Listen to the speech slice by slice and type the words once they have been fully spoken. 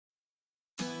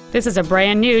This is a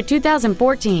brand new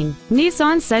 2014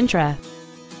 Nissan Sentra.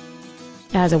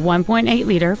 It has a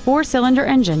 1.8-liter four-cylinder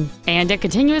engine and a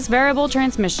continuous variable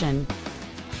transmission.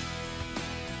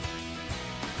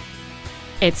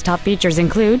 Its top features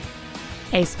include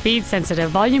a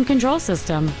speed-sensitive volume control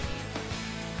system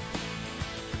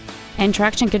and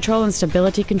traction control and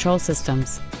stability control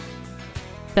systems.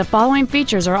 The following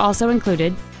features are also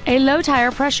included: a low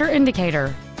tire pressure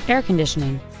indicator, air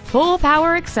conditioning, full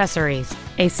power accessories,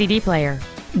 a CD player,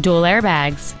 dual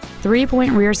airbags,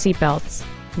 3-point rear seat belts,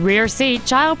 rear seat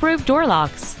child-proof door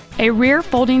locks, a rear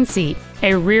folding seat,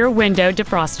 a rear window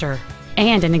defroster,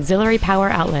 and an auxiliary power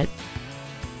outlet.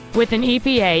 With an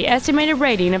EPA estimated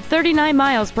rating of 39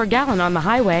 miles per gallon on the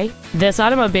highway, this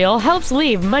automobile helps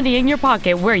leave money in your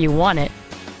pocket where you want it.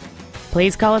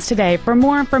 Please call us today for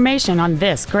more information on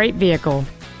this great vehicle.